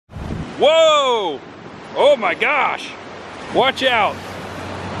Whoa! Oh my gosh! Watch out!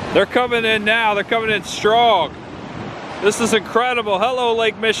 They're coming in now. They're coming in strong. This is incredible. Hello,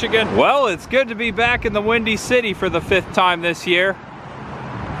 Lake Michigan. Well, it's good to be back in the Windy City for the 5th time this year.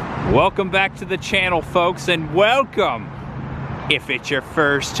 Welcome back to the channel, folks, and welcome if it's your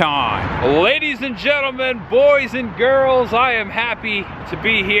first time. Ladies and gentlemen, boys and girls, I am happy to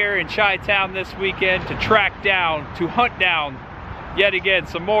be here in Chi-Town this weekend to hunt down yet again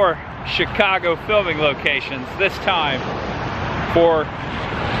some more Chicago filming locations, this time for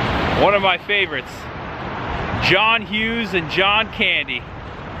one of my favorites, John Hughes and John Candy.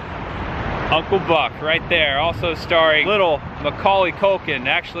 Uncle Buck, right there, also starring little Macaulay Culkin,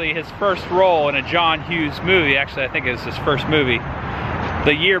 actually his first role in a John Hughes movie. Actually, I think it was his first movie.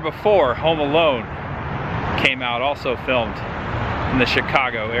 The year before, Home Alone came out, also filmed in the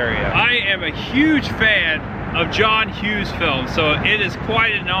Chicago area. I am a huge fan of John Hughes films, so it is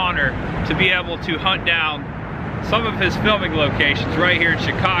quite an honor to be able to hunt down some of his filming locations right here in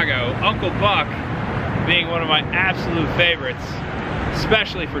Chicago. Uncle Buck being one of my absolute favorites,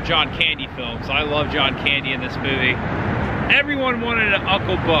 especially for John Candy films. I love John Candy in this movie. Everyone wanted an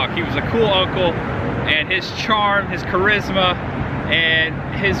Uncle Buck. He was a cool uncle, and his charm, his charisma, and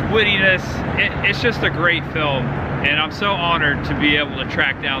his wittiness, it's just a great film. And I'm so honored to be able to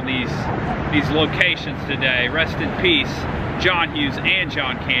track down these locations today. Rest in peace, John Hughes and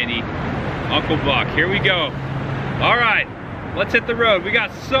John Candy. Uncle Buck, here we go. All right, let's hit the road. We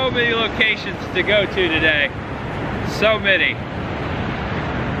got so many locations to go to today. So many.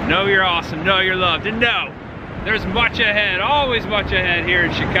 Know you're awesome, know you're loved, and know there's much ahead, always much ahead here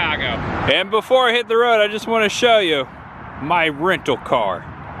in Chicago. And before I hit the road, I just want to show you my rental car,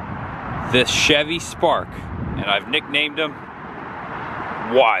 this Chevy Spark, and I've nicknamed him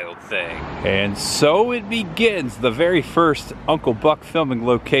Wild Thing. And so it begins. The very first Uncle Buck filming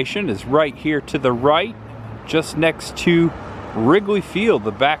location is right here to the right, just next to Wrigley Field,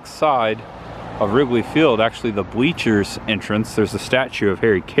 the back side of Wrigley Field, actually the bleachers entrance. There's a statue of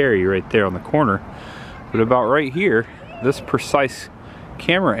Harry Carey right there on the corner. But about right here, this precise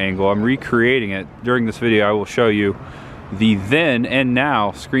camera angle, I'm recreating it. During this video, I will show you the then and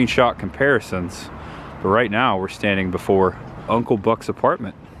now screenshot comparisons. But right now, we're standing before Uncle Buck's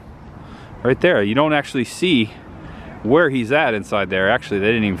apartment. Right there, you don't actually see where he's at inside there. Actually, they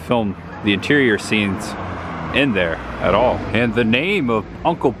didn't even film the interior scenes in there at all. And the name of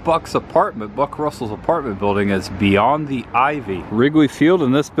Uncle Buck's apartment, Buck Russell's apartment building, is Beyond the Ivy. Wrigley Field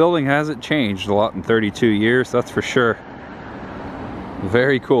in this building hasn't changed a lot in 32 years, that's for sure.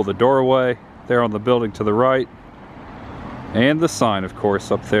 Very cool. The doorway there on the building to the right, and the sign, of course,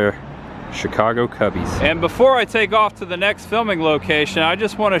 up there, Chicago Cubbies. And before I take off to the next filming location, I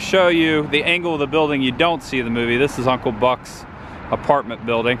just want to show you the angle of the building you don't see in the movie. This is Uncle Buck's apartment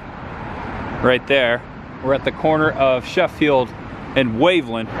building right there. We're at the corner of Sheffield and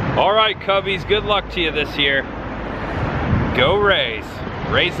Waveland. All right, Cubbies, good luck to you this year. Go Rays.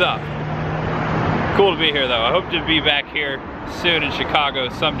 Rays up. Cool to be here, though. I hope to be back here soon in Chicago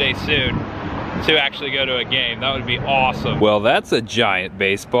someday soon to actually go to a game. That would be awesome. Well, that's a giant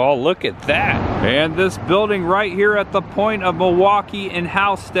baseball. Look at that. And this building right here at the point of Milwaukee and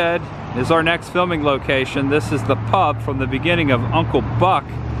Halstead is our next filming location. This is the pub from the beginning of Uncle Buck.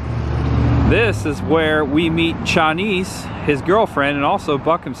 This is where we meet Chanice, his girlfriend, and also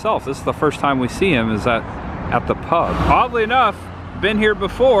Buck himself. This is the first time we see him, is at the pub. Oddly enough, been here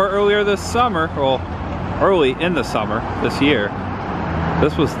before earlier this summer, well, early in the summer this year.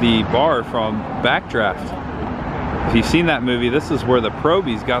 This was the bar from Backdraft. If you've seen that movie, this is where the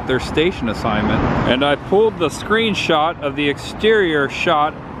Probies got their station assignment. And I pulled the screenshot of the exterior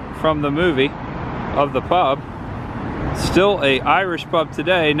shot from the movie of the pub. Still a Irish pub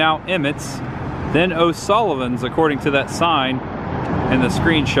today, now Emmett's, then O'Sullivan's according to that sign in the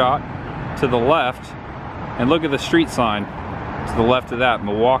screenshot to the left. And look at the street sign to the left of that,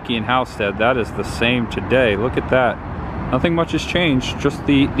 Milwaukee and Halstead. That is the same today. Look at that. Nothing much has changed, just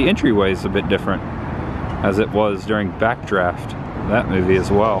the entryway is a bit different, as it was during Backdraft, that movie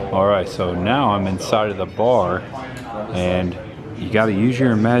as well. All right, so now I'm inside of the bar, and you gotta use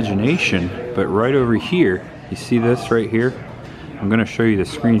your imagination, but right over here, you see this right here? I'm gonna show you the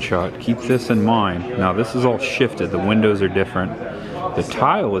screenshot. Keep this in mind. Now this is all shifted, the windows are different. The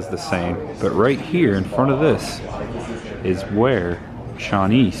tile is the same, but right here in front of this is where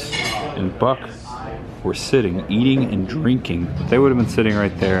Chanice and Buck were sitting, eating and drinking. But they would have been sitting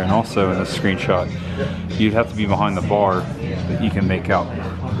right there, and also in this screenshot, you'd have to be behind the bar, but you can make out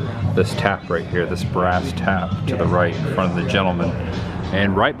this tap right here, this brass tap to the right in front of the gentleman.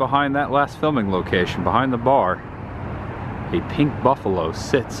 And right behind that last filming location, behind the bar, a pink buffalo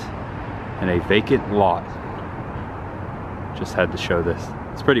sits in a vacant lot. Just had to show this.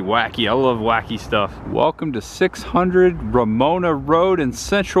 It's pretty wacky. I love wacky stuff. Welcome to 600 Ramona Road and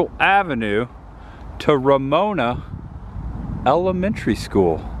Central Avenue to Ramona Elementary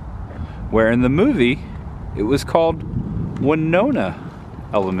School, where in the movie it was called Winona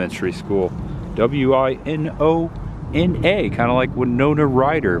Elementary School. W-I-N-O-N-A, kind of like Winona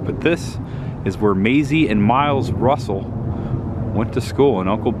Ryder. But this is where Maisie and Miles Russell went to school, and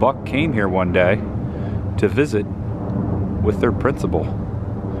Uncle Buck came here one day to visit with their principal.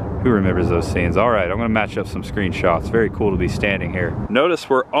 Who remembers those scenes? All right, I'm gonna match up some screenshots. Very cool to be standing here. Notice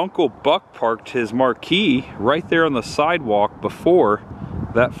where Uncle Buck parked his marquee right there on the sidewalk before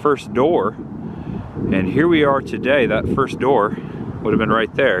that first door. And here we are today. That first door would have been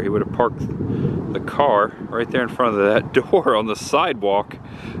right there. He would have parked the car right there in front of that door on the sidewalk.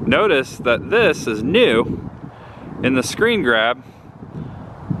 Notice that this is new. In the screen grab,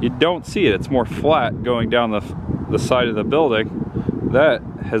 you don't see it. It's more flat going down the side of the building. That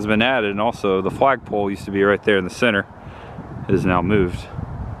has been added, and also the flagpole used to be right there in the center. It is now moved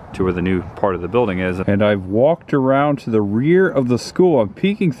to where the new part of the building is. And I've walked around to the rear of the school. I'm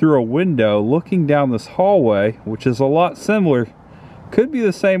peeking through a window, looking down this hallway, which is a lot similar. Could be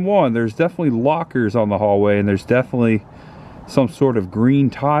the same one. There's definitely lockers on the hallway, and there's definitely some sort of green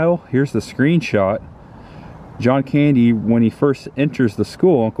tile. Here's the screenshot. John Candy, when he first enters the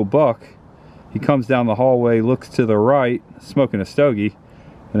school, Uncle Buck, he comes down the hallway, looks to the right, smoking a stogie,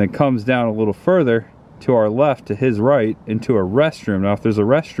 and then comes down a little further to our left, to his right, into a restroom. Now, if there's a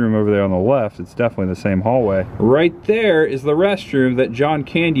restroom over there on the left, it's definitely the same hallway. Right there is the restroom that John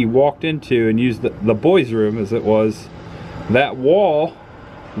Candy walked into and used the boys' room, as it was. That wall,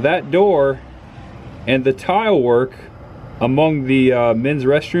 that door, and the tile work among the men's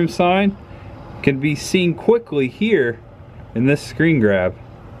restroom sign can be seen quickly here in this screen grab.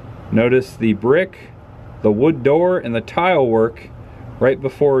 Notice the brick, the wood door, and the tile work right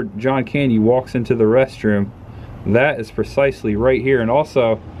before John Candy walks into the restroom. That is precisely right here. And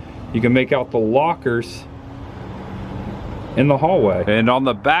also, you can make out the lockers in the hallway. And on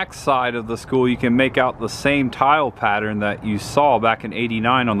the back side of the school, you can make out the same tile pattern that you saw back in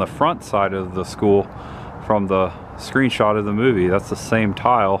 '89 on the front side of the school from the screenshot of the movie. That's the same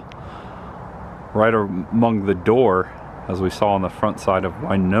tile right among the door as we saw on the front side of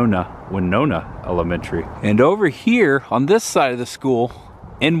Winona Elementary. And over here on this side of the school,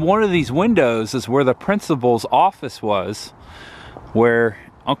 in one of these windows is where the principal's office was, where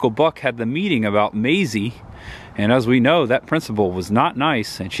Uncle Buck had the meeting about Maisie. And as we know, that principal was not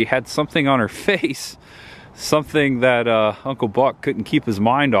nice, and she had something on her face, something that Uncle Buck couldn't keep his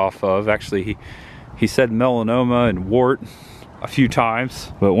mind off of. Actually, he said melanoma and wart a few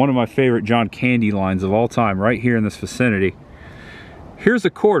times. But one of my favorite John Candy lines of all time, right here in this vicinity. Here's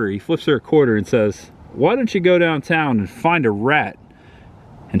a quarter. He flips her a quarter and says, "Why don't you go downtown and find a rat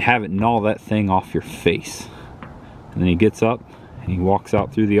and have it gnaw that thing off your face?" And then he gets up and he walks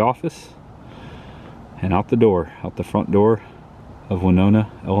out through the office and out the door, out the front door of Winona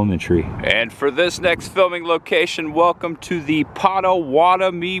Elementary. And for this next filming location, welcome to the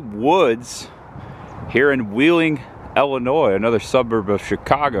Pottawatomie Woods here in Wheeling, Illinois, another suburb of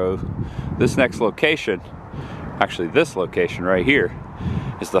Chicago. This next location, actually this location right here,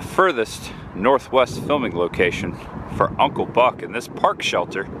 is the furthest northwest filming location for Uncle Buck. And this park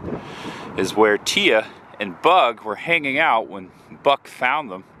shelter is where Tia and Bug were hanging out when Buck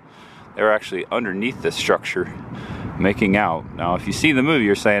found them. They were actually underneath this structure making out. Now, if you see the movie,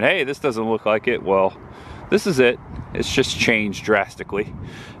 you're saying, hey, this doesn't look like it. Well, this is it. It's just changed drastically.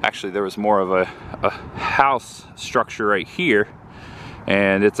 Actually, there was more of a house structure right here,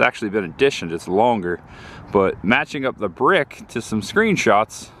 and it's actually been additioned. It's longer, but matching up the brick to some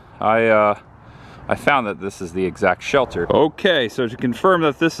screenshots, I found that this is the exact shelter. Okay, so to confirm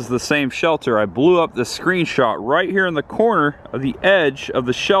that this is the same shelter, I blew up the screenshot right here in the corner of the edge of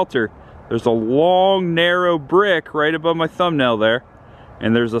the shelter. There's a long, narrow brick right above my thumbnail there,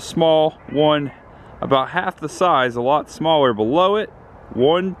 and there's a small one about half the size, a lot smaller below it.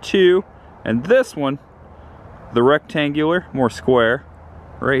 1, 2, and this one, the rectangular, more square,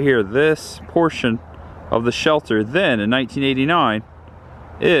 right here, this portion of the shelter then in 1989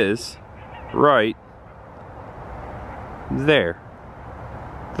 is right there.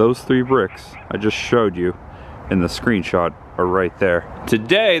 Those 3 bricks I just showed you in the screenshot are right there.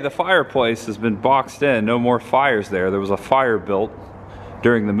 Today the fireplace has been boxed in, no more fires there. There was a fire built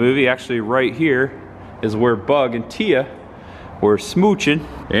during the movie. Actually, right here is where Bug and Tia were smooching.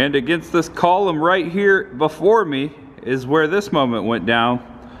 And against this column right here before me is where this moment went down.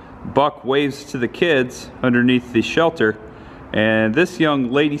 Buck waves to the kids underneath the shelter, And this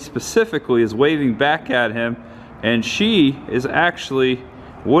young lady specifically is waving back at him, and she is actually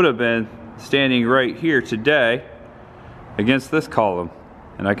would have been standing right here today against this column.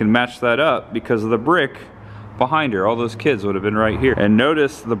 And I can match that up because of the brick behind her. All those kids would have been right here. And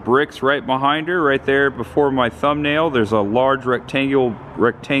notice the bricks right behind her, right there before my thumbnail. There's a large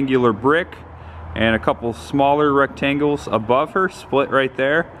rectangular brick and a couple smaller rectangles above her, split right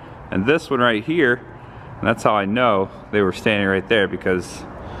there. And this one right here, and that's how I know they were standing right there, because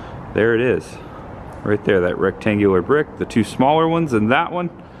there it is. Right there, that rectangular brick, the two smaller ones, and that one,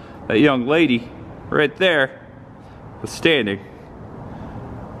 that young lady right there was standing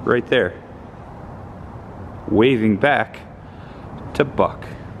right there, waving back to Buck,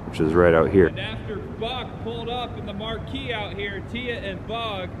 which is right out here. And after Buck pulled up in the marquee out here, Tia and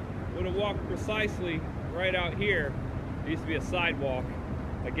Bug would have walked precisely right out here. There used to be a sidewalk.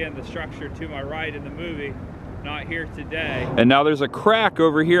 Again, the structure to my right in the movie, not here today. And now there's a crack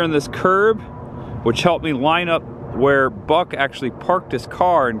over here on this curb, which helped me line up where Buck actually parked his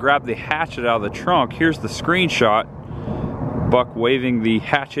car and grabbed the hatchet out of the trunk. Here's the screenshot. Buck waving the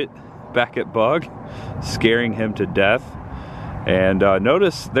hatchet back at Bug, scaring him to death. And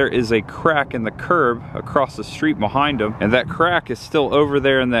notice there is a crack in the curb across the street behind him, and that crack is still over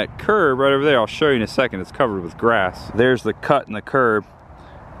there in that curb right over there. I'll show you in a second. It's covered with grass. There's the cut in the curb,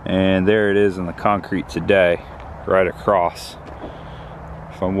 and there it is in the concrete today, right across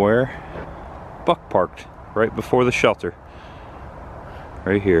from where Buck parked, right before the shelter.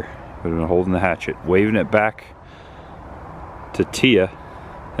 Right here. Would have been holding the hatchet, waving it back to Tia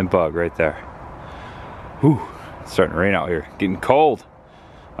and Bug right there. Whew, it's starting to rain out here. Getting cold.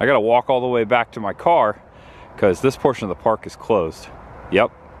 I gotta walk all the way back to my car because this portion of the park is closed.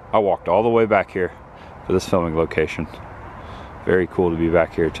 Yep, I walked all the way back here for this filming location. Very cool to be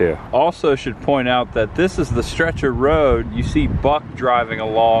back here too. Also should point out that this is the stretch of road you see Buck driving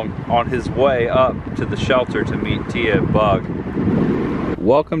along on his way up to the shelter to meet Tia and Bug.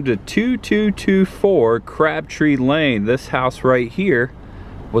 Welcome to 2224 Crabtree Lane. This house right here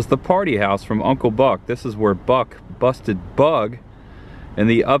was the party house from Uncle Buck. This is where Buck busted Bug in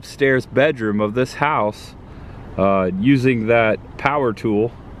the upstairs bedroom of this house using that power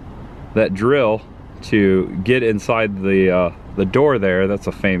tool, that drill, to get inside the door there. That's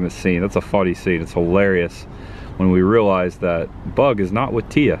a famous scene. That's a funny scene. It's hilarious when we realize that Bug is not with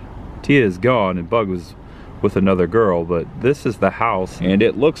Tia. Tia is gone and Bug was with another girl, but this is the house, and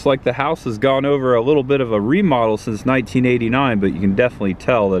it looks like the house has gone over a little bit of a remodel since 1989, but you can definitely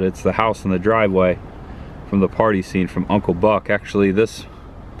tell that it's the house in the driveway from the party scene from Uncle Buck. Actually, this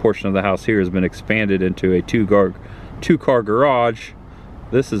portion of the house here has been expanded into a two-car garage.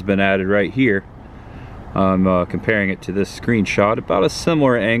 This has been added right here. I'm comparing it to this screenshot, about a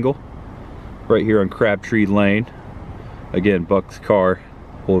similar angle right here on Crabtree Lane. Again, Buck's car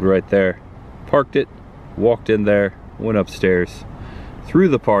pulled right there, parked it, walked in there, went upstairs, through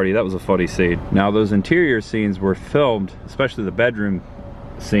the party. That was a funny scene. Now those interior scenes were filmed, especially the bedroom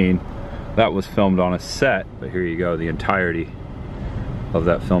scene, that was filmed on a set, but here you go, the entirety of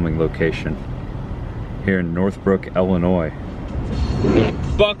that filming location here in Northbrook, Illinois.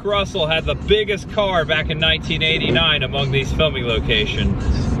 Buck Russell had the biggest car back in 1989 among these filming locations,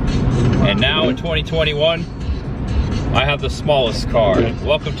 and now in 2021 I have the smallest car.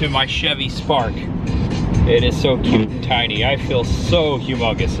 Welcome to my Chevy Spark. It is so cute and tiny. I feel so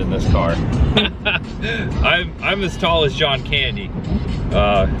humongous in this car. I'm as tall as John Candy.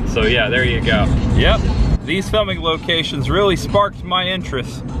 So yeah, there you go. Yep, these filming locations really sparked my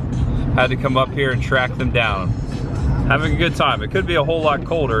interest. Had to come up here and track them down. Having a good time. It could be a whole lot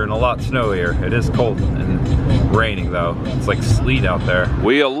colder and a lot snowier. It is cold and raining though. It's like sleet out there.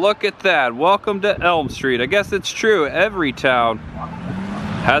 We'll look at that. Welcome to Elm Street. I guess it's true. Every town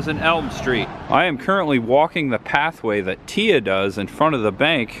has an Elm Street. I am currently walking the pathway that Tia does in front of the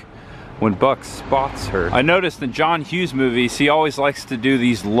bank when Buck spots her. I noticed in John Hughes movies, he always likes to do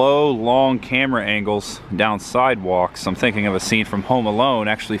these low, long camera angles down sidewalks. I'm thinking of a scene from Home Alone,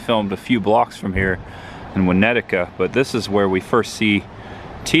 actually filmed a few blocks from here in Winnetka, but this is where we first see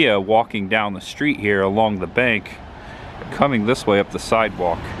Tia walking down the street here along the bank, coming this way up the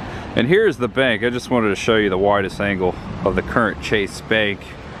sidewalk. And here's the bank. I just wanted to show you the widest angle of the current Chase Bank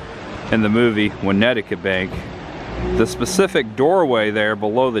in the movie Winnetka Bank. The specific doorway there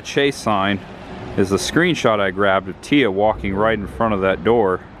below the Chase sign is the screenshot I grabbed of Tia walking right in front of that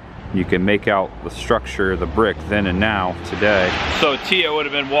door. You can make out the structure, the brick, then and now, today. So Tia would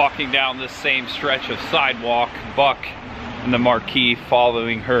have been walking down this same stretch of sidewalk, Buck in the marquee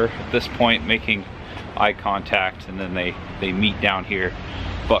following her at this point, making eye contact, and then they meet down here.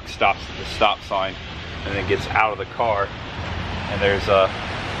 Buck stops at the stop sign and then gets out of the car and there's a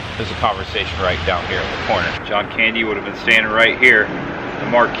conversation right down here in the corner. John Candy would have been standing right here. The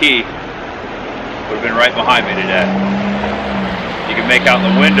marquee would have been right behind me today. You can make out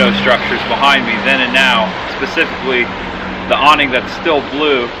the window structures behind me then and now, specifically the awning that's still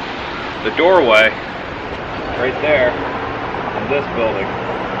blue, the doorway right there in this building.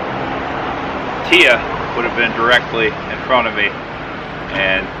 Tia would have been directly in front of me,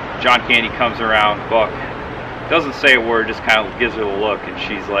 and John Candy comes around, Buck doesn't say a word, just kind of gives her a look, and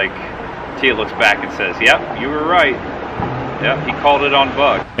she's like, Tia looks back and says, "Yep, you were right. Yep, he called it on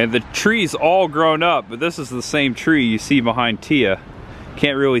Buck." And the tree's all grown up, but this is the same tree you see behind Tia.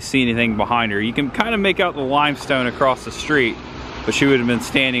 Can't really see anything behind her. You can kind of make out the limestone across the street, but she would have been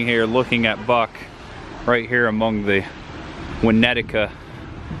standing here looking at Buck right here among the Winnetka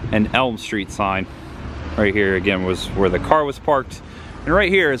and Elm Street sign. Right here again was where the car was parked. And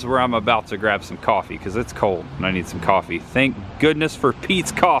right here is where I'm about to grab some coffee because it's cold and I need some coffee. Thank goodness for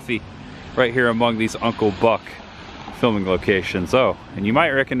Pete's Coffee right here among these Uncle Buck filming locations. Oh, and you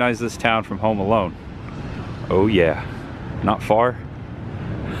might recognize this town from Home Alone. Oh yeah, not far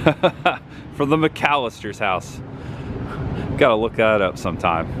from the McAllister's house. Gotta look that up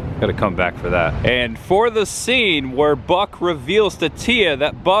sometime. Gotta come back for that. And for the scene where Buck reveals to Tia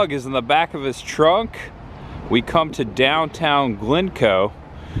that Bug is in the back of his trunk, we come to downtown Glencoe,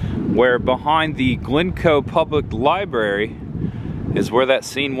 where behind the Glencoe Public Library is where that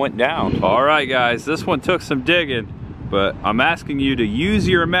scene went down. All right, guys, this one took some digging, but I'm asking you to use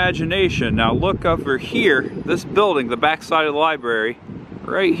your imagination. Now look over here, this building, the backside of the library,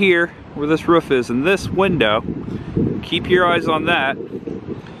 right here where this roof is, and this window. Keep your eyes on that.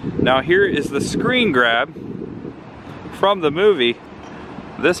 Now here is the screen grab from the movie.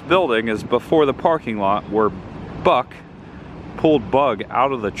 This building is before the parking lot where Buck pulled Bug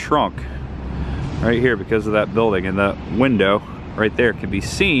out of the trunk. Right here because of that building, and the window right there can be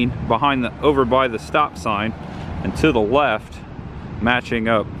seen behind over by the stop sign and to the left, matching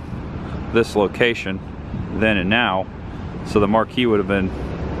up this location then and now. So the marquee would have been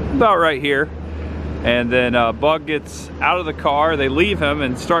about right here. And then Bug gets out of the car, they leave him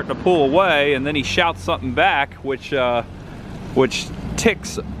and start to pull away, and then he shouts something back which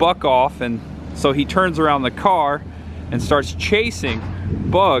ticks Buck off, and so he turns around the car and starts chasing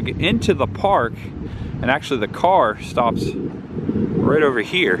Bug into the park, and actually the car stops right over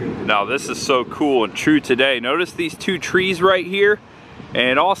here. Now this is so cool and true today. Notice these two trees right here,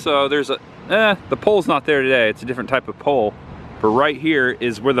 and also there's the pole's not there today, it's a different type of pole, but right here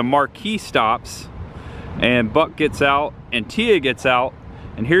is where the marquee stops, and Buck gets out and Tia gets out,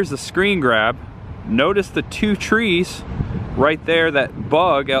 and here's the screen grab. Notice the two trees right there that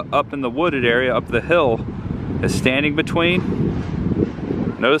Bug up in the wooded area up the hill is standing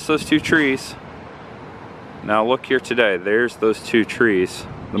between. Notice those two trees. Now look here today, there's those two trees.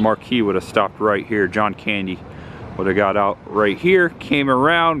 The marquee would have stopped right here. John Candy would have got out right here, came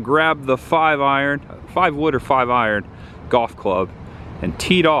around, grabbed the 5 wood or 5 iron golf club, and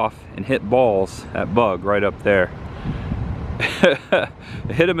teed off and hit balls at Bug right up there.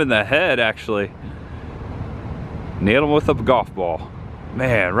 Hit him in the head actually. Nailed him with a golf ball.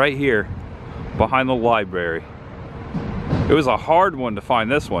 Man, right here behind the library. It was a hard one to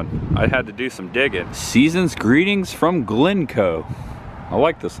find this one. I had to do some digging. Season's greetings from Glencoe. I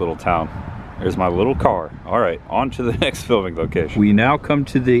like this little town. There's my little car. All right, on to the next filming location. We now come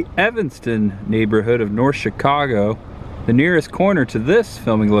to the Evanston neighborhood of North Chicago. The nearest corner to this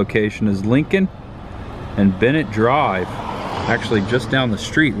filming location is Lincoln and Bennett Drive. Actually, just down the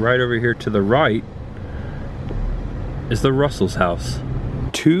street, right over here to the right, is the Russell's house.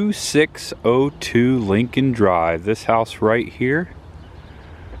 2602 Lincoln Drive. This house right here,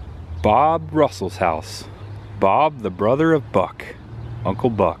 Bob Russell's house. Bob, the brother of Buck, Uncle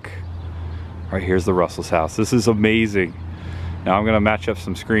Buck. Right here's the Russell's house. This is amazing. Now I'm gonna match up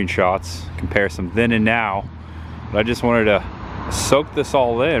some screenshots, compare some then and now, but I just wanted to soak this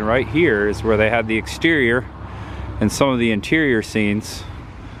all in. Right here is where they had the exterior and some of the interior scenes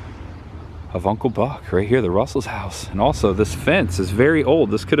of Uncle Buck. Right here, the Russell's house. And also this fence is very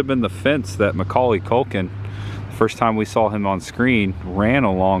old. This could have been the fence that Macaulay Culkin, the first time we saw him on screen, ran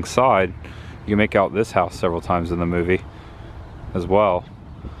alongside. You can make out this house several times in the movie as well.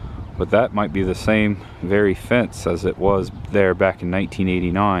 But that might be the same very fence as it was there back in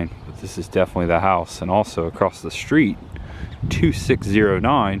 1989. But this is definitely the house. And also across the street,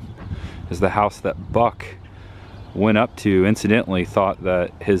 2609, is the house that Buck went up to. Incidentally, thought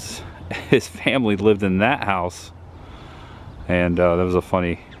that his family lived in that house, and that was a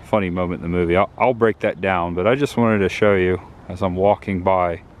funny moment in the movie. I'll break that down, but I just wanted to show you as I'm walking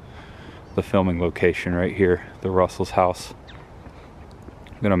by the filming location right here, the Russell's house.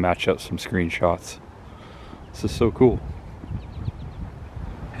 I'm gonna match up some screenshots. This is so cool.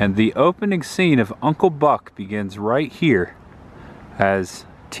 And the opening scene of Uncle Buck begins right here as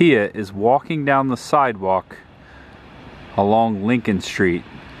Tia is walking down the sidewalk along Lincoln Street.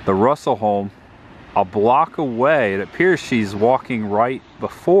 The Russell home, a block away. It appears she's walking right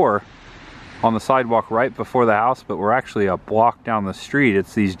before, on the sidewalk right before the house, but we're actually a block down the street.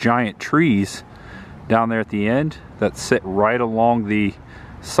 It's these giant trees down there at the end that sit right along the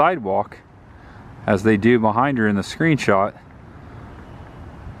sidewalk, as they do behind her in the screenshot,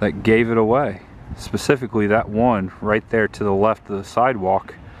 that gave it away. Specifically that one right there to the left of the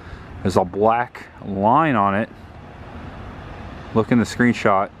sidewalk. There's a black line on it. Look in the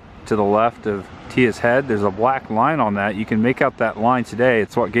screenshot to the left of Tia's head. There's a black line on that. You can make out that line today.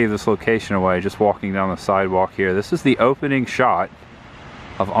 It's what gave this location away, just walking down the sidewalk here. This is the opening shot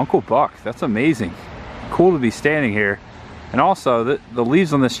of Uncle Buck. That's amazing. Cool to be standing here. And also the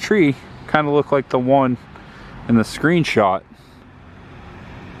leaves on this tree kind of look like the one in the screenshot.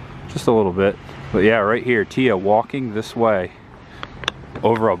 Just a little bit. But yeah, right here, Tia walking this way,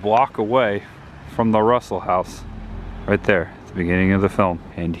 over a block away from the Russell house. Right there, at the beginning of the film.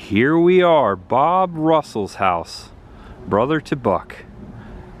 And here we are, Bob Russell's house, brother to Buck.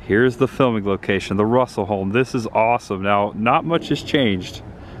 Here's the filming location, the Russell home. This is awesome. Now, not much has changed,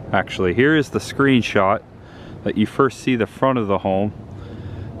 actually. Here is the screenshot that you first see the front of the home.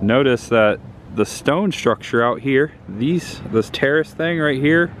 Notice that the stone structure out here, this terrace thing right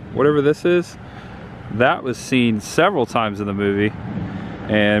here, whatever this is, that was seen several times in the movie.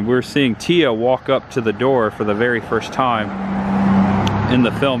 And we're seeing Tia walk up to the door for the very first time in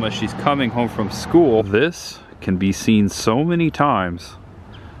the film as she's coming home from school. This can be seen so many times.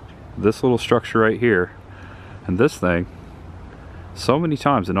 This little structure right here, and this thing, so many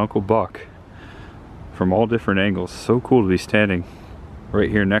times in Uncle Buck, from all different angles. So cool to be standing right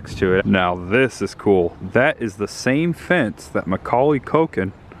here next to it. Now this is cool. That is the same fence that Macaulay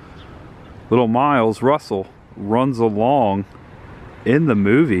Culkin, little Miles Russell, runs along in the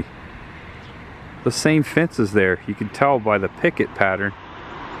movie. The same fence is there. You can tell by the picket pattern.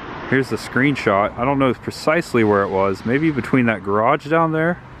 Here's the screenshot. I don't know precisely where it was. Maybe between that garage down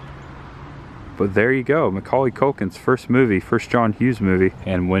there. But there you go. Macaulay Culkin's first movie, first John Hughes movie.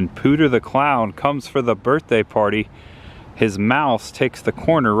 And when Pooter the Clown comes for the birthday party, his mouse takes the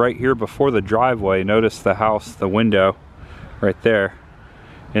corner right here before the driveway. Notice the house, the window right there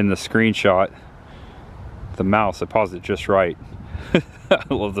in the screenshot. The mouse, I paused it just right. I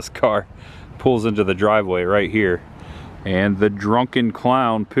love this car. Pulls into the driveway right here. And the drunken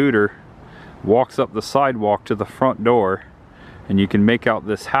clown, Pooter, walks up the sidewalk to the front door. And you can make out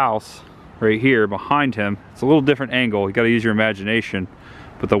this house right here behind him. It's a little different angle. You got to use your imagination.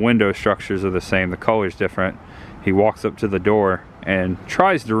 But the window structures are the same. The color's different. He walks up to the door and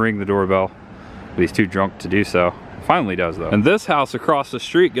tries to ring the doorbell, but he's too drunk to do so. Finally does though. And this house across the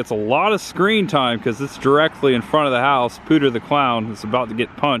street gets a lot of screen time because it's directly in front of the house. Pooter the Clown is about to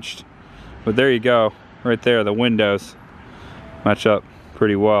get punched. But there you go, right there, the windows match up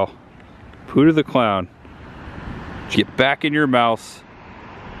pretty well. Pooter the Clown, get back in your mouse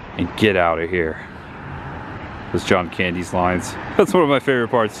and get out of here. Was John Candy's lines. That's one of my favorite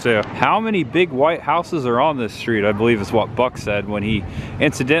parts too. How many big white houses are on this street? I believe is what Buck said when he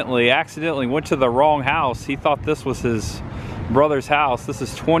accidentally went to the wrong house. He thought this was his brother's house. This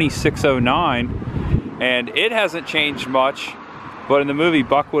is 2609 and it hasn't changed much, but in the movie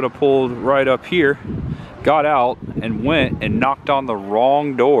Buck would have pulled right up here, got out and went and knocked on the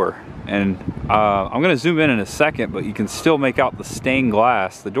wrong door. And I'm gonna zoom in a second, but you can still make out the stained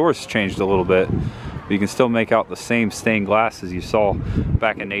glass. The door's changed a little bit. You can still make out the same stained glass as you saw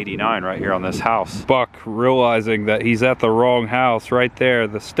back in '89 right here on this house. Buck realizing that he's at the wrong house right there.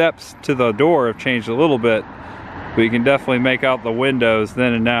 The steps to the door have changed a little bit, but you can definitely make out the windows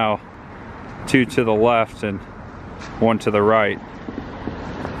then and now. Two to the left and one to the right.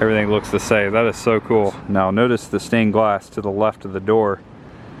 Everything looks the same. That is so cool. Now notice the stained glass to the left of the door.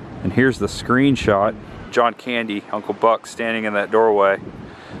 And here's the screenshot. John Candy, Uncle Buck, standing in that doorway.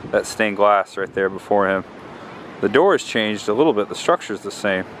 That stained glass right there before him. The door has changed a little bit. The structure's the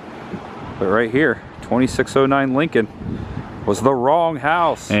same. But right here, 2609 Lincoln was the wrong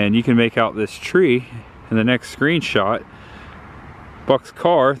house. And you can make out this tree in the next screenshot. Buck's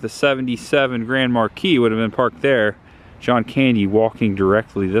car, the 77 Grand Marquis, would have been parked there. John Candy walking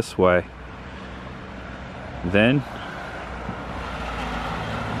directly this way. Then,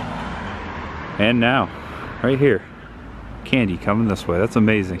 and now, right here. Candy coming this way. That's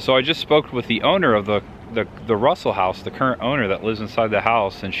amazing. So I just spoke with the owner of the Russell house, the current owner that lives inside the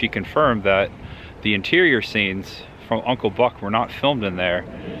house, and she confirmed that the interior scenes from Uncle Buck were not filmed in there.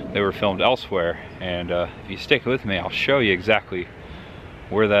 They were filmed elsewhere. And if you stick with me, I'll show you exactly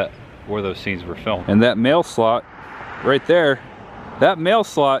where those scenes were filmed. And that mail slot right there, that mail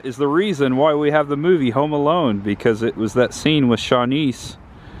slot is the reason why we have the movie Home Alone, because it was that scene with Shawnice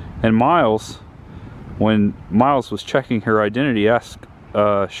and Miles. When Miles was checking her identity, asked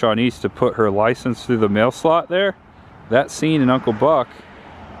Shawnice to put her license through the mail slot there. That scene in Uncle Buck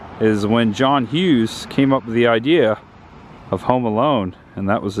is when John Hughes came up with the idea of Home Alone, and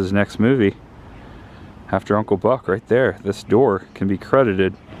that was his next movie after Uncle Buck. Right there, this door can be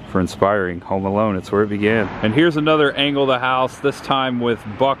credited for inspiring Home Alone. It's where it began. And here's another angle of the house, this time with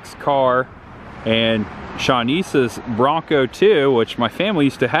Buck's car and Shawnice's Bronco 2, which my family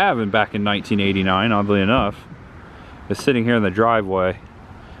used to have back in 1989, oddly enough, is sitting here in the driveway.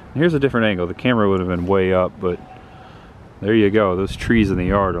 And here's a different angle. The camera would have been way up, but there you go. Those trees in the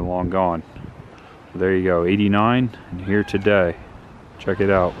yard are long gone. There you go, 89 and here today. Check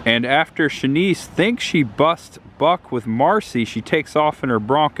it out. And after Shawnice thinks she busts Buck with Marcy, she takes off in her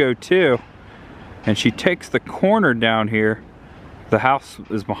Bronco 2, and she takes the corner down here. The house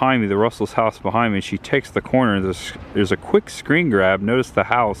is behind me, the Russell's house behind me. She takes the corner. There's a quick screen grab. Notice the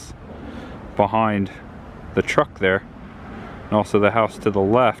house behind the truck there, and also the house to the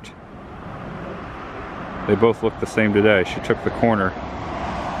left. They both look the same today. She took the corner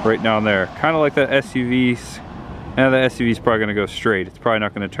right down there, kind of like the SUVs. And the SUV's probably gonna go straight. It's probably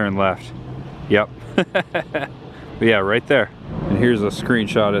not gonna turn left. Yep. But yeah, right there. And here's a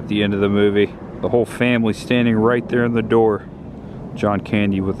screenshot at the end of the movie. The whole family standing right there in the door. John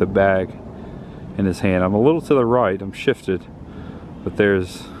Candy with the bag in his hand. I'm a little to the right, I'm shifted, but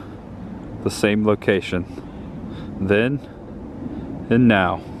there's the same location then and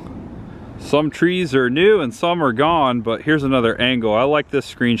now. Some trees are new and some are gone, but here's another angle. I like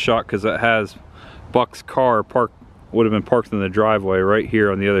this screenshot because it has Buck's car would have been parked in the driveway right here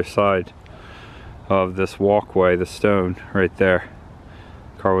on the other side of this walkway, the stone right there.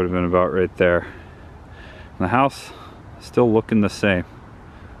 Car would have been about right there. And the house still looking the same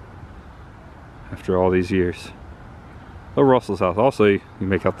after all these years. The Russell's house. Also, you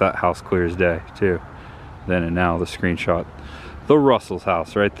make out that house clear as day too. Then and now, the screenshot. The Russell's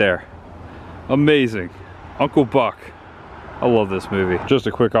house right there. Amazing. Uncle Buck. I love this movie. Just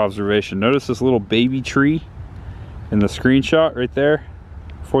a quick observation. Notice this little baby tree in the screenshot right there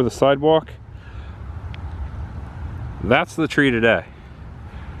before the sidewalk. That's the tree today.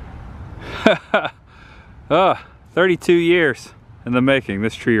 32 years in the making,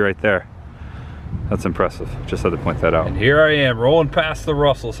 this tree right there. That's impressive. Just had to point that out. And here I am rolling past the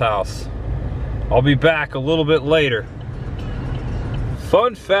Russell's house. I'll be back a little bit later.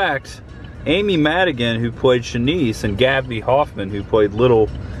 Fun fact, Amy Madigan, who played Shawnice, and Gabby Hoffman, who played little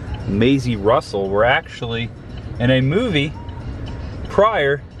Maisie Russell, were actually in a movie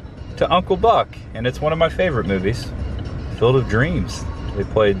prior to Uncle Buck, and it's one of my favorite movies, Field of Dreams. They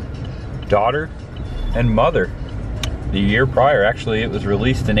played daughter and mother the year prior. Actually, it was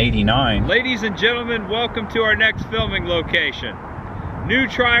released in '89. Ladies and gentlemen, welcome to our next filming location. New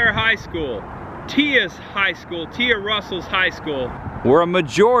Trier High School, Tia's high school, Tia Russell's high school, where a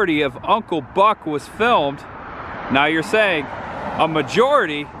majority of Uncle Buck was filmed. Now you're saying, a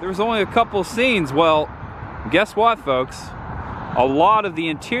majority? There was only a couple scenes. Well, guess what, folks? A lot of the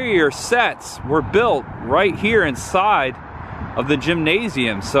interior sets were built right here inside of the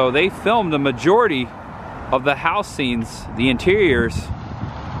gymnasium. So they filmed a majority of the house scenes, the interiors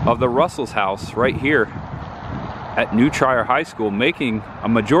of the Russell's house right here at New Trier High School, making a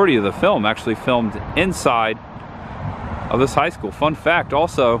majority of the film actually filmed inside of this high school. Fun fact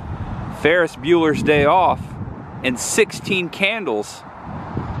also, Ferris Bueller's Day Off and 16 Candles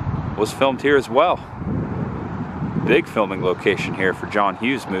was filmed here as well. Big filming location here for John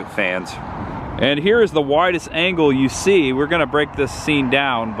Hughes fans. And here is the widest angle you see. We're gonna break this scene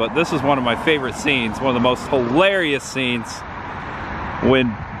down, but this is one of my favorite scenes, one of the most hilarious scenes,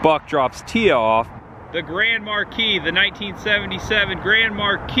 when Buck drops Tia off. The Grand Marquis, the 1977 Grand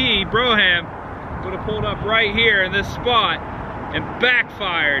Marquis Brougham, would have pulled up right here in this spot and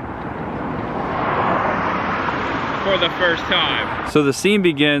backfired for the first time. So the scene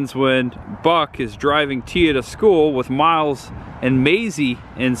begins when Buck is driving Tia to school with Miles and Maisie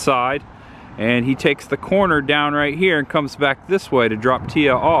inside, and he takes the corner down right here and comes back this way to drop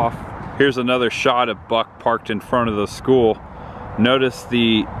Tia off. Here's another shot of Buck parked in front of the school. Notice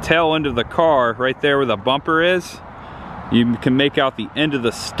the tail end of the car right there where the bumper is. You can make out the end of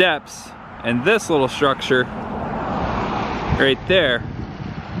the steps, and this little structure right there,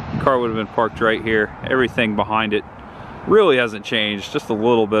 the car would have been parked right here. Everything behind it really hasn't changed. Just a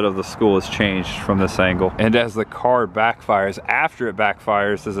little bit of the school has changed from this angle. And as the car backfires, after it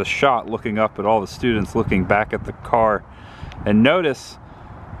backfires, there's a shot looking up at all the students looking back at the car. And notice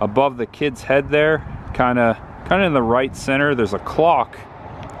above the kid's head there, kind of in the right center, there's a clock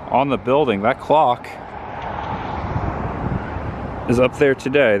on the building. That clock is up there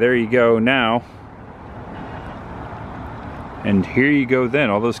today. There you go now. And here you go then.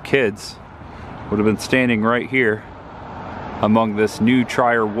 All those kids would have been standing right here among this new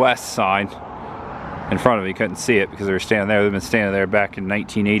Trier West sign in front of me. You couldn't see it because they were standing there. They've been standing there back in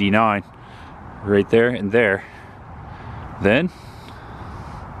 1989. Right there and there. Then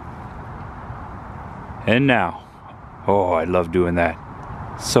and now. Oh, I love doing that.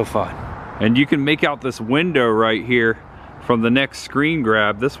 So fun. And you can make out this window right here from the next screen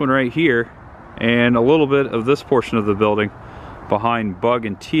grab. This one right here, and a little bit of this portion of the building behind Bug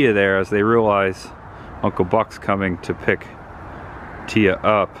and Tia there as they realize Uncle Buck's coming to pick Tia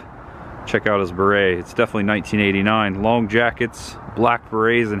up. Check out his beret. It's definitely 1989. Long jackets, black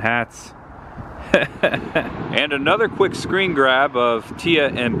berets and hats. And another quick screen grab of Tia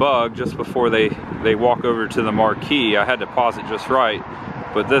and Bug just before they walk over to the marquee. I had to pause it just right,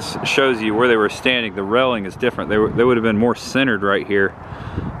 but this shows you where they were standing. The railing is different. They would have been more centered right here,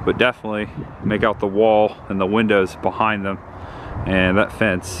 but definitely make out the wall and the windows behind them. And that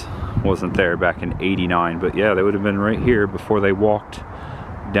fence wasn't there back in '89, but yeah, they would have been right here before they walked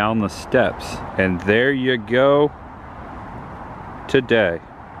down the steps. And there you go today.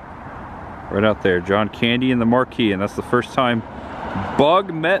 Right out there, John Candy and the marquee, and that's the first time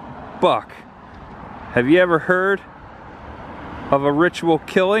Bug met Buck. Have you ever heard of a ritual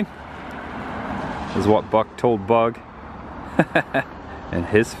killing? Is what Buck told Bug. And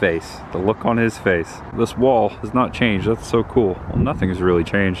his face, the look on his face. This wall has not changed. That's so cool. Well, nothing has really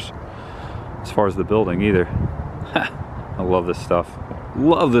changed as far as the building either. I love this stuff.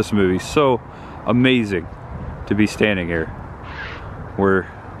 Love this movie. So amazing to be standing here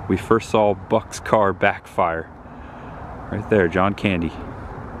where we first saw Buck's car backfire. Right there, John Candy.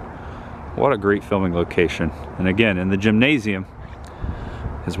 What a great filming location. And again, in the gymnasium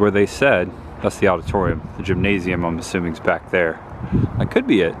is where they said, that's the auditorium. The gymnasium, I'm assuming, is back there. That could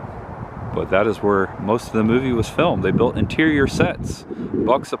be it, but that is where most of the movie was filmed. They built interior sets.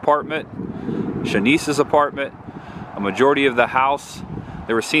 Buck's apartment, Shanice's apartment, a majority of the house.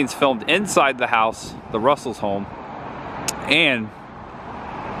 There were scenes filmed inside the house, the Russell's home, and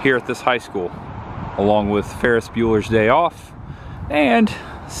here at this high school, along with Ferris Bueller's Day Off and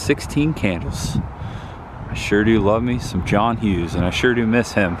 16 Candles. I sure do love me some John Hughes, and I sure do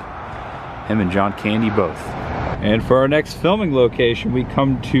miss him. Him and John Candy both. And for our next filming location, we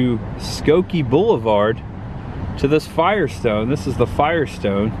come to Skokie Boulevard to this Firestone. This is the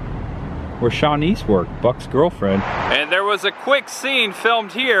Firestone where Shanice worked, Buck's girlfriend. And there was a quick scene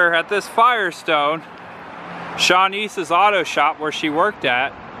filmed here at this Firestone, Shanice's auto shop where she worked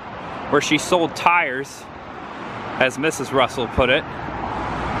at, where she sold tires, as Mrs. Russell put it.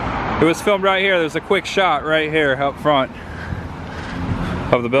 It was filmed right here. There's a quick shot right here up front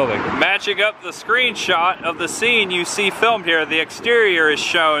of the building. Matching up the screenshot of the scene you see filmed here, the exterior is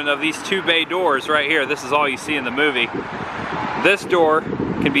shown of these two bay doors right here. This is all you see in the movie. This door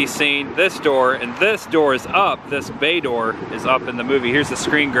can be seen, this door, and this door is up. This bay door is up in the movie. Here's the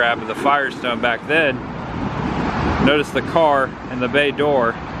screen grab of the Firestone back then. Notice the car and the bay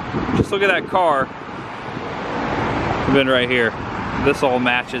door. Just look at that car. It's been right here. This all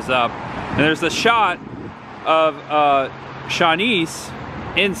matches up. And there's the shot of Shanice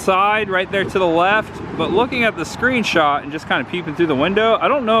inside right there to the left, but looking at the screenshot and just kind of peeping through the window, I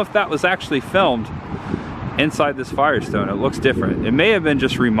don't know if that was actually filmed inside this Firestone. It looks different. It may have been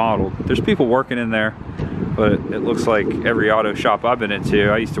just remodeled. There's people working in there, but it looks like every auto shop I've been into.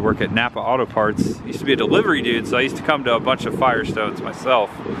 I used to work at Napa Auto Parts. I used to be a delivery dude, so I used to come to a bunch of Firestones myself,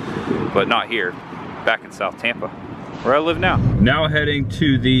 but not here, back in South Tampa, where I live now. Now heading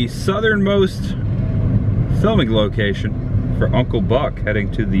to the southernmost filming location for Uncle Buck,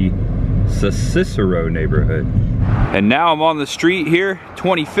 heading to the Cicero neighborhood. And now I'm on the street here,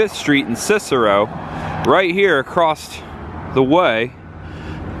 25th Street in Cicero. Right here across the way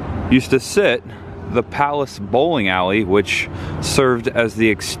used to sit the Palace Bowling Alley, which served as the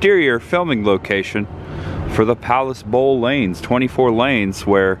exterior filming location for the Palace Bowl lanes, 24 lanes,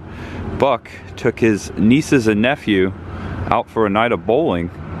 where Buck took his nieces and nephew out for a night of bowling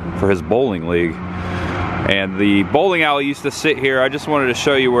for his bowling league. And the bowling alley used to sit here. I just wanted to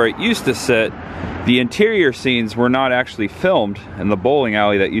show you where it used to sit. The interior scenes were not actually filmed in the bowling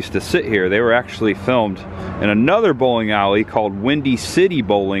alley that used to sit here. They were actually filmed in another bowling alley called Windy City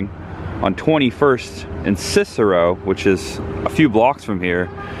Bowling, on 21st and Cicero, which is a few blocks from here,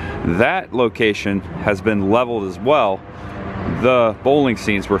 that location has been leveled as well. The bowling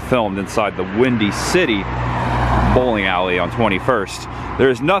scenes were filmed inside the Windy City bowling alley on 21st.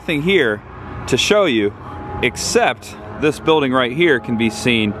 There's nothing here to show you except this building right here can be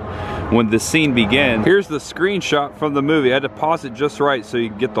seen when the scene begins. Here's the screenshot from the movie. I had to pause it just right so you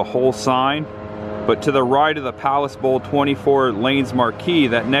can get the whole sign. But to the right of the Palace Bowl 24 lanes marquee,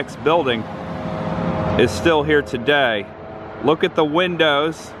 that next building is still here today. Look at the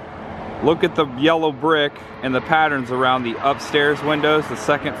windows. Look at the yellow brick and the patterns around the upstairs windows, the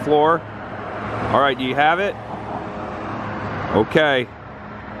second floor. All right, do you have it? Okay,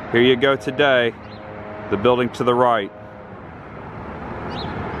 here you go today. The building to the right.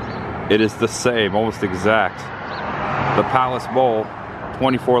 It is the same, almost exact. The Palace Bowl,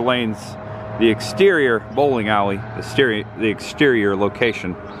 24 lanes. The exterior bowling alley, the exterior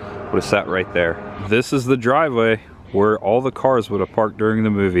location would have sat right there. This is the driveway where all the cars would have parked during the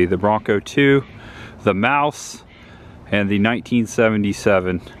movie. The Bronco 2, the Mouse, and the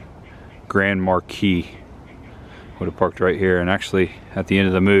 1977 Grand Marquis would have parked right here. And actually, at the end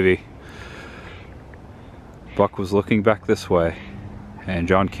of the movie, Buck was looking back this way, and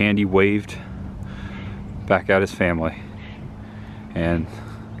John Candy waved back at his family. And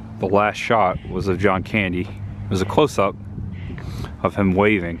the last shot was of John Candy. It was a close-up of him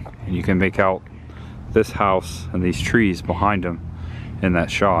waving, and you can make out this house and these trees behind him in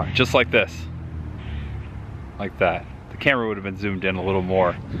that shot. Just like this. Like that. The camera would have been zoomed in a little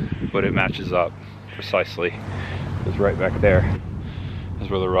more, but it matches up precisely. It was right back there. Is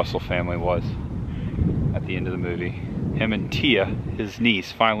where the Russell family was at the end of the movie. Him and Tia, his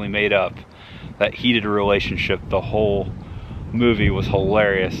niece, finally made up. That heated relationship the whole movie was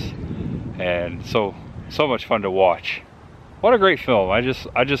hilarious and so much fun to watch. What a great film. I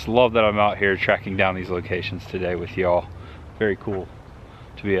just love that I'm out here tracking down these locations today with y'all. Very cool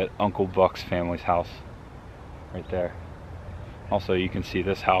to be at Uncle Buck's family's house right there. Also, you can see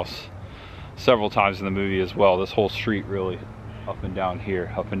this house several times in the movie as well. This whole street really up and down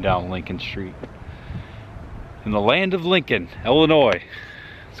here, up and down Lincoln Street. In the land of Lincoln, Illinois.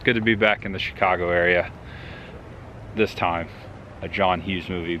 It's good to be back in the Chicago area. This time, a John Hughes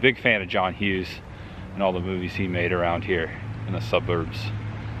movie. Big fan of John Hughes and all the movies he made around here in the suburbs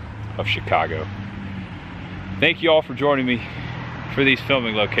of Chicago. Thank you all for joining me for these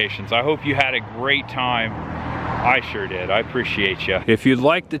filming locations. I hope you had a great time. I sure did. I appreciate you. If you'd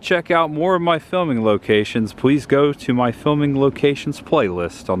like to check out more of my filming locations, please go to my filming locations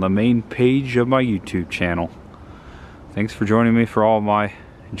playlist on the main page of my YouTube channel. Thanks for joining me for all my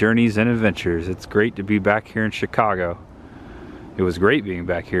journeys and adventures. It's great to be back here in Chicago. It was great being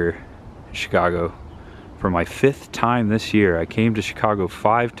back here in Chicago for my 5th time this year. I came to Chicago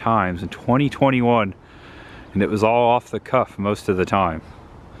 5 times in 2021, and it was all off the cuff most of the time.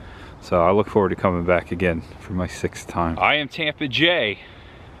 So I look forward to coming back again for my 6th time. I am Tampa J.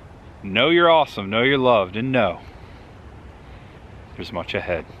 Know you're awesome, know you're loved, and know there's much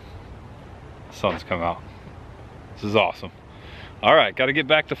ahead. The sun's come out. This is awesome. All right, got to get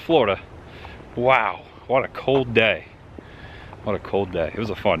back to Florida. Wow, what a cold day. What a cold day. It was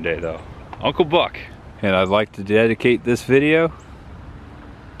a fun day though. Uncle Buck. And I'd like to dedicate this video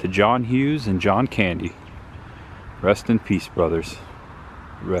to John Hughes and John Candy. Rest in peace, brothers.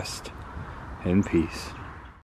 Rest in peace.